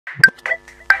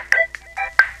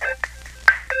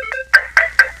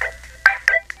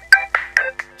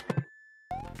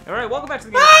Alright, welcome back to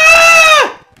the game.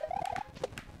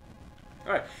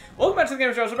 Alright, welcome back to the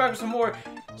TheGamerTrials. We're back with some more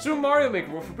Super Mario Maker,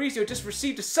 where Fabricio just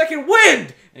received a second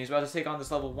wind! And he's about to take on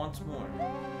this level once more.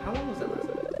 How long was that last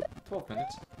episode? 12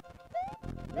 minutes.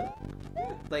 Really?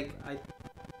 Yeah. Like,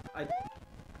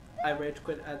 I rage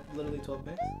quit at literally 12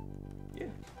 minutes? Yeah.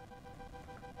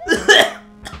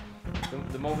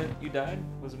 the moment you died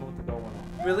was the moment the bell went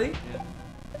off. Really? Yeah.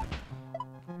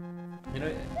 You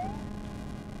know,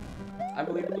 I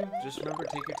believe in you. Just remember,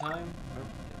 take your time.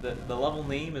 The level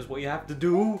name is what you have to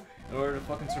do in order to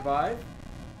fucking survive.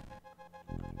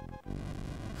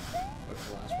 What's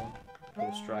the last one?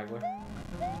 Little straggler.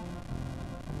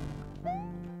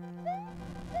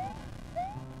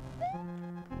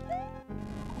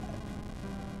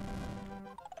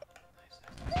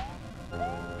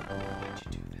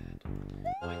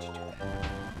 Why'd you do that?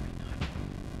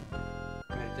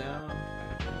 Write it down.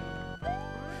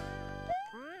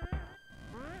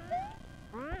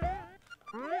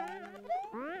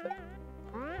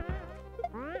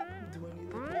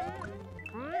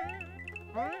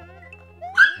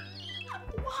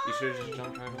 You should have just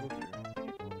jumped right over.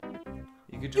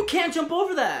 You can't jump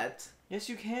over that! Yes,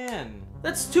 you can.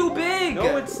 That's too big!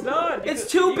 No, it's not.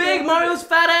 It's too big! Mario's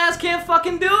fat ass can't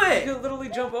fucking do it! You can literally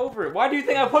jump over it. Why do you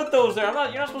think I put those there?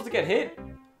 You're not supposed to get hit.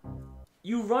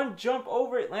 You run, jump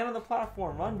over it, land on the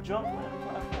platform. Run, jump, land on the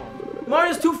platform.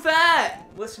 Mario's too fat!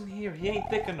 Listen here, he ain't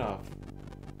thick enough.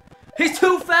 He's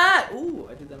too fat! Ooh,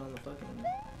 I did that on the fucking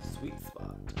sweet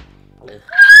spot.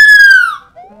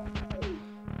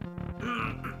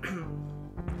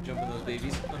 Jumping those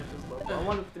babies. I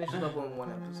want to finish this level in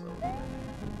one episode.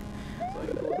 So I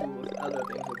can go do other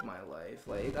things with my life.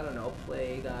 Like, I don't know,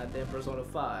 play goddamn Persona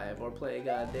 5, or play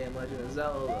goddamn Legend of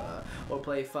Zelda, or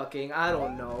play fucking, I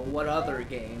don't know, what other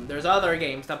game. There's other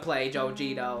games to play,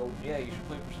 Jojito. Yeah, you should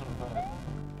play Persona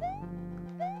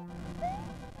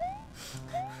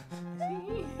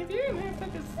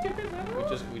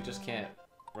 5. We just can't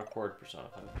record Persona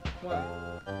 5.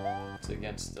 Why? It's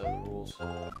against the rules.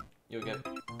 You'll get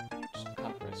just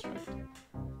copyright strike.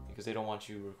 Because they don't want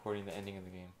you recording the ending of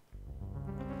the game.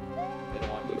 They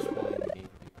don't want you spoiling the game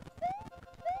for people.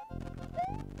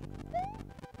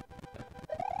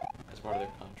 That's part of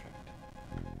their contract.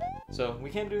 So, we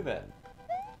can't do that.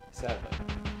 Sadly.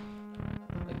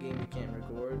 A game you can't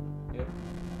record? Yep.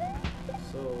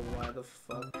 So why the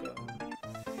fuck,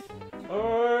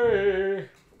 Hey!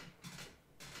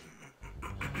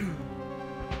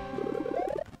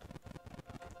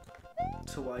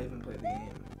 So why even play the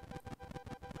game?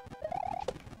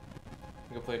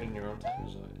 You can play it in your own time,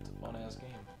 so it's a fun ass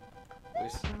game.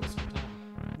 Waste some time.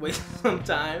 Waste some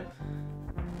time?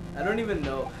 I don't even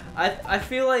know. I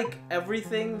feel like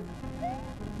everything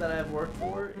that I've worked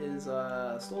for is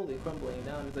slowly crumbling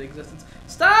down into existence.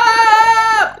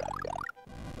 Stop!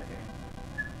 Okay.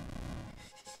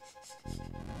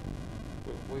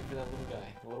 Wait for that little guy.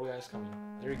 The little guy's coming.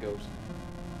 There he goes.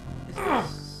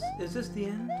 Is this the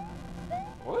end?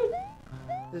 What?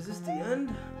 Is this the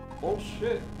end? Oh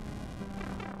shit.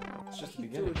 It's just the He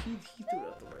beginning. threw it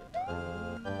at the right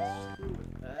time. He threw it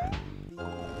at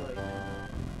the right time.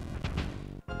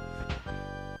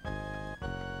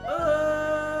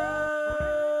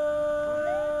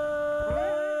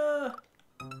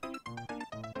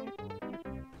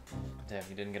 Damn,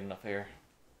 you didn't get enough air.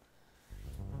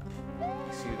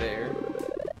 See there?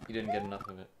 You didn't get enough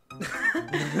of it.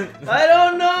 I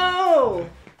don't know!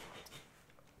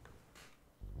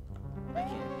 I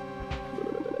can't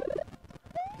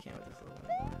with this level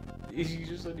anymore. You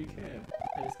just said you can.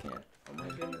 I just can't. Oh my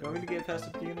goodness. You want me to get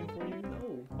past the beginning for you?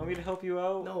 No. Want me to help you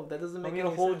out? No, that doesn't make Want me any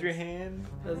to hold sense. your hand?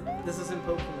 This isn't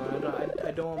Pokemon.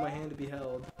 I don't want my hand to be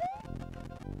held.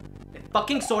 If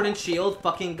fucking Sword and Shield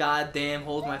fucking goddamn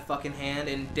holds my fucking hand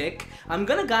and dick, I'm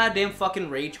gonna goddamn fucking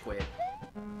rage quit.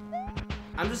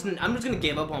 I'm just gonna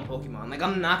give up on Pokemon. Like,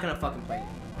 I'm not gonna fucking play it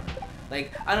anymore.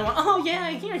 Like, I don't want. Oh yeah,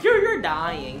 here you're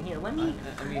dying. Here, let me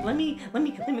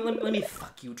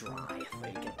fuck you dry so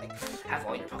you can like have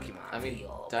all your Pokemon. I mean,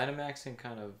 healed. Dynamaxing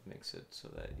kind of makes it so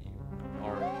that you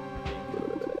are being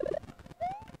healed.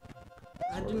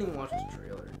 I didn't even watch the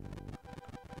trailer.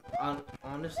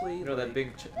 Honestly, You know that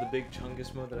the big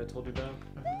Chungus mode that I told you about?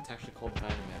 It's actually called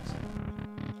Dynamaxing.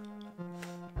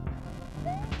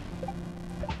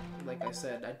 Like I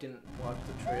said, I didn't watch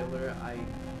the trailer. I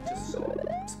just saw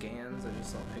scans. I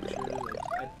just saw pictures.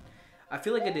 I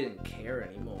feel like I didn't care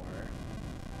anymore.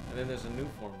 And then there's a new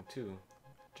form too,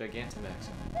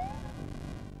 Gigantamaxing.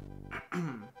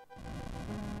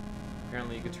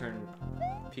 Apparently you could turn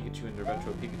Pikachu into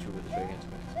Retro Pikachu with a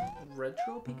Gigantamax.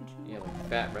 Retro Pikachu? Yeah, like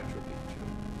fat Retro Pikachu.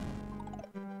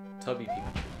 Tubby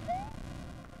Pikachu.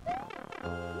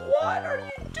 What are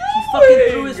you doing? He fucking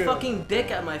threw his fucking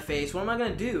dick at my face. What am I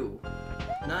gonna do?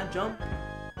 Not jump?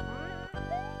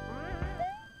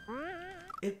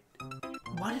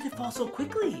 Why did it fall so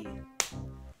quickly?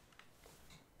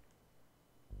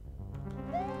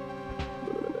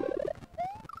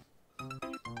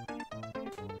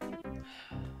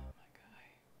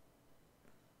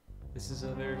 This is a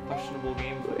very questionable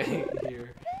gameplay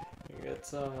here. We got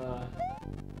some,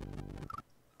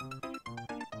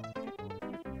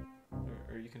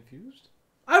 Are you confused?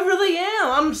 I really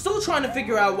am! I'm still trying to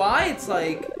figure out why it's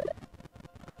like...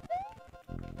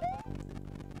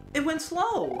 It went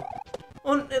slow.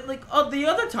 On like the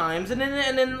other times, and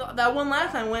then that one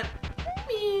last time went...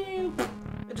 Meow.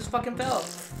 It just fucking fell.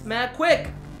 Mad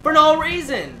quick! For no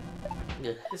reason!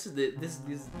 Yeah. This is the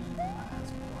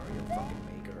last Mario fucking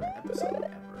Maker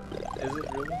episode ever. Is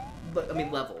it really? But I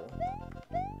mean level.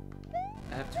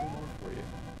 I have 2 more for you.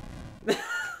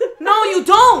 No, you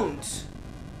don't!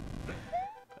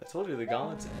 I told you the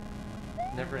gauntlet's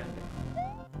never ending.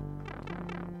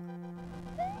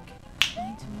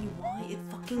 Explain to me why it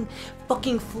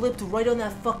fucking flipped right on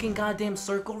that fucking goddamn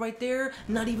circle right there?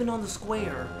 Not even on the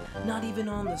square. Not even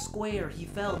on the square. He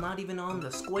fell not even on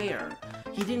the square.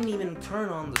 He didn't even turn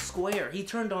on the square. He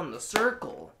turned on the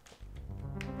circle.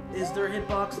 Is their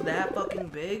hitbox that fucking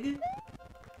big?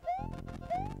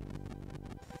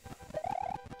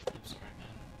 I'm sorry,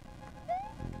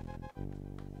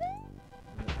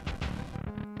 man.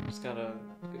 Just gotta...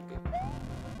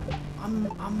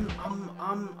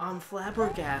 I'm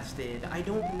flabbergasted. I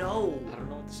don't know. I don't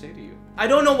know what to say to you. I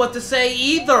don't know what to say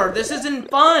either. This isn't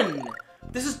fun.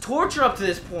 This is torture up to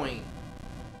this point.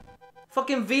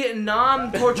 Fucking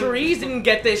Vietnam torturees didn't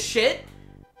get this shit.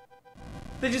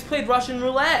 They just played Russian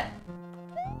roulette.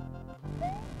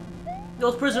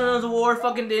 Those prisoners of war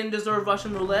fucking didn't deserve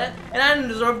Russian roulette, and I didn't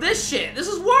deserve this shit. This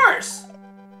is worse.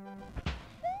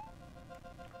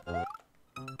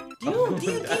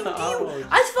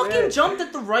 I fucking jumped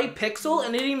at the right pixel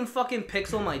and it didn't even fucking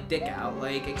pixel my dick out.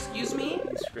 Like, excuse me?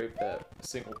 You scraped that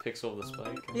single pixel of the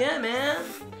spike. Yeah, man.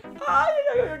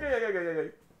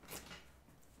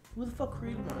 Who the fuck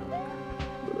created Mario Maker?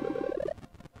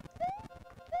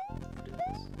 Who did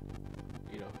this?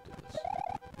 You know who did this.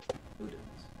 Who did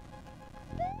this?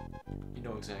 You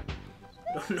know exactly who did this.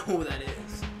 I don't know who that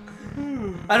is.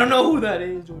 I don't know who that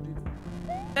is, Georgie.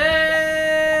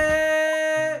 Hey!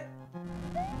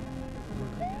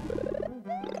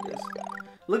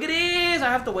 Look at this! I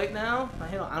have to wait now. I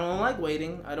don't like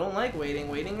waiting. I don't like waiting.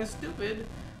 Waiting is stupid.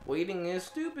 Waiting is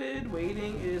stupid.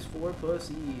 Waiting is for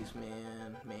pussies,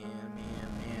 man.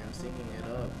 Syncing it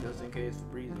up just in case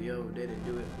Fabrizio didn't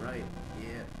do it right.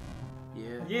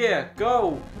 Yeah. Yeah,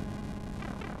 go!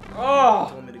 Oh!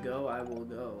 Told me to go, I will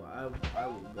go. I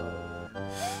will go.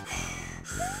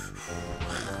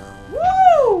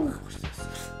 Woo!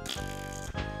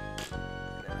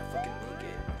 And I fucking make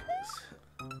it.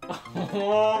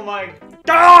 Oh my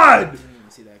god! I didn't even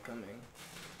see that coming.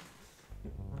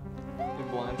 You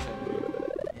blindsided me.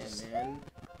 Yeah, man.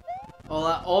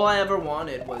 All I ever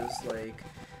wanted was like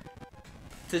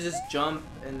to just jump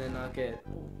and then not get.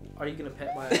 Are you gonna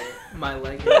pet my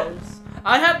leg hairs?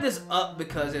 I have this up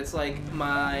because it's like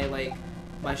my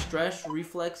stress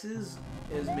reflexes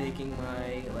is making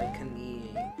my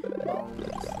knee bones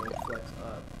like flex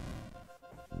up.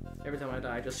 Every time I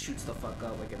die, I just shoots the fuck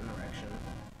up like an erection.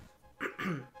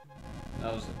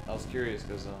 I was curious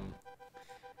because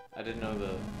I didn't know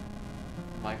the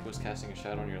mic was casting a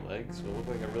shadow on your leg, so it looked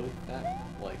like a really fat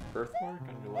birthmark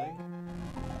on your leg.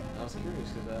 And I was curious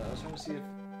because I was trying to see if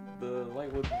the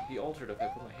light would be altered if I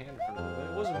put my hand in front of it,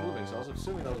 but it wasn't moving, so I was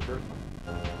assuming that was birthmark.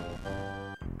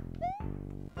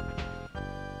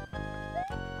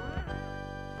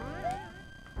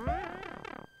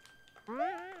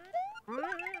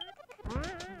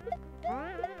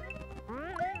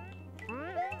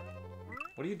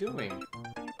 What are you doing?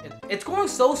 It's going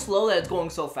so slow that it's going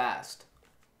so fast.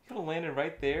 You could have landed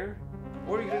right there,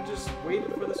 or you could have just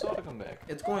waited for the saw to come back.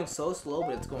 It's going so slow,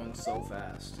 but it's going so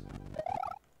fast.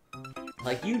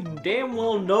 Like, you damn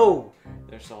well know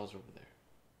there's saws over there.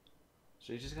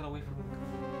 So you just gotta wait for them to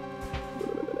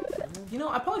come. You know,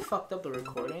 I probably fucked up the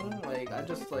recording. Like, I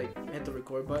just hit the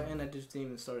record button. I just didn't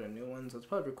even start a new one. So it's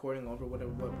probably recording over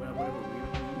whatever we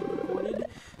recorded.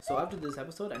 So after this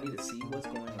episode, I need to see what's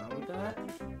going on with that.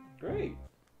 Great.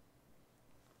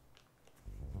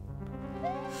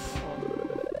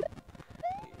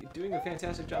 You're doing a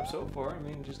fantastic job so far. I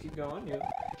mean, just keep going.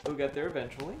 You'll get there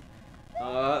eventually.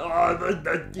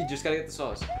 You just gotta get the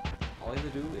saws. All you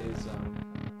have to do is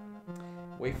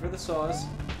wait for the saws.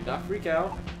 Do not freak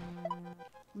out.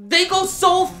 They go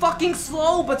so fucking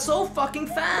slow, but so fucking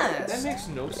fast. That makes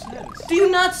no sense. Do you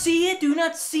not see it? Do you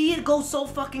not see it go so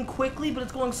fucking quickly, but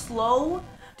it's going slow?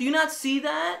 Do you not see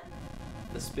that?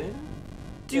 The spin?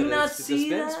 Do you not see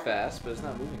that? The spin's that? fast, but it's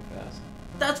not moving fast.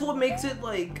 That's what makes it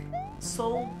like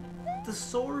so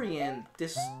disorient.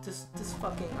 This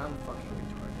fucking I'm fucking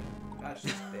retarded. That's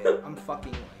just it. I'm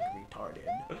fucking like retarded.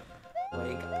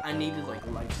 Like I needed like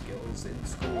life skills in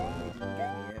school and they didn't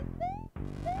give me it.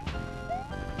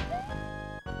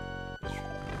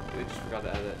 They just forgot to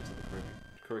add that into the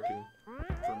curriculum.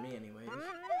 For me anyways.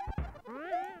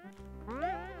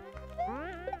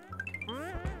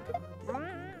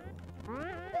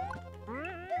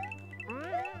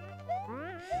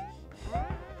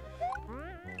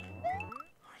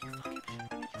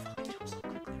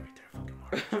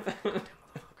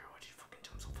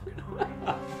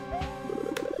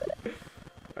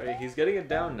 Alright, he's getting it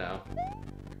down now.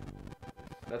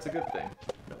 That's a good thing.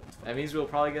 No, That means we'll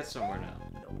probably get somewhere now.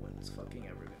 no one's fucking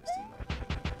ever gonna see my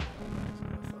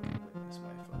fucking witness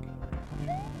my fucking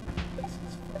rage. This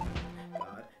is fucking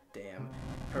goddamn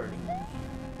hurting me.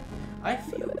 I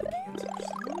feel the cancer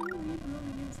slowly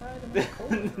brewing inside of my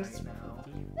colon right now.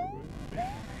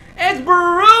 It's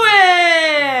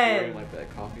brewing! Like that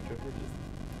coffee dripper.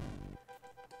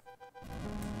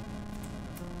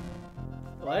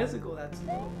 Why does it go that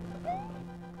slow?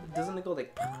 Doesn't it go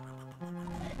like...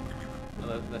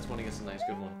 Oh, that's when he gets a nice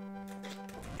good one.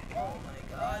 Oh my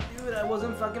god, dude, I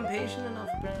wasn't fucking patient enough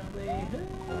apparently. I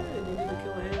needed to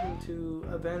kill him to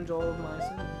avenge all of my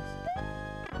sins.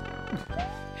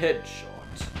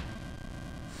 Headshot.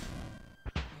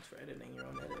 Thanks for editing your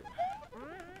own edit.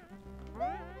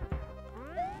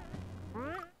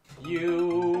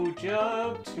 You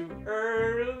jumped too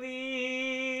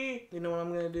early. You know what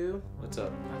I'm gonna do What's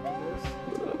up? after this?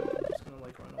 What's up? I'm just gonna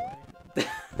like run away.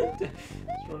 Just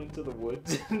run into the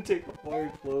woods and take off all your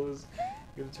clothes.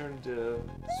 You're gonna turn into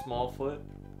Smallfoot.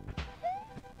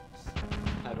 Just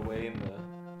hide away in the...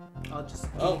 I'll just...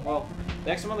 Oh, well,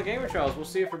 next time on the Gamer Trials, we'll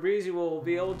see if Fabrizi will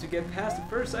be able to get past the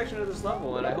first section of this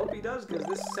level, and I hope he does, because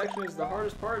this section is the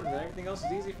hardest part, and everything else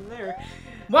is easy from there.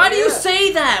 Why do you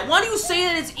say that? Why do you say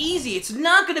that it's easy? It's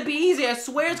not gonna be easy. I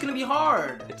swear it's gonna be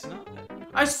hard. It's not.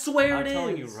 I swear I'm it is.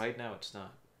 telling you right now, it's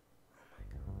not.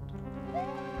 I'm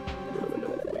gonna have no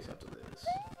voice after this.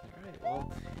 Alright,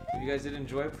 well, if you guys did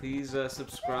enjoy, please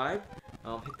subscribe.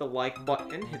 Hit the like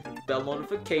button, hit the bell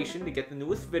notification to get the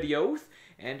newest videos,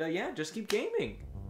 and yeah, just keep gaming.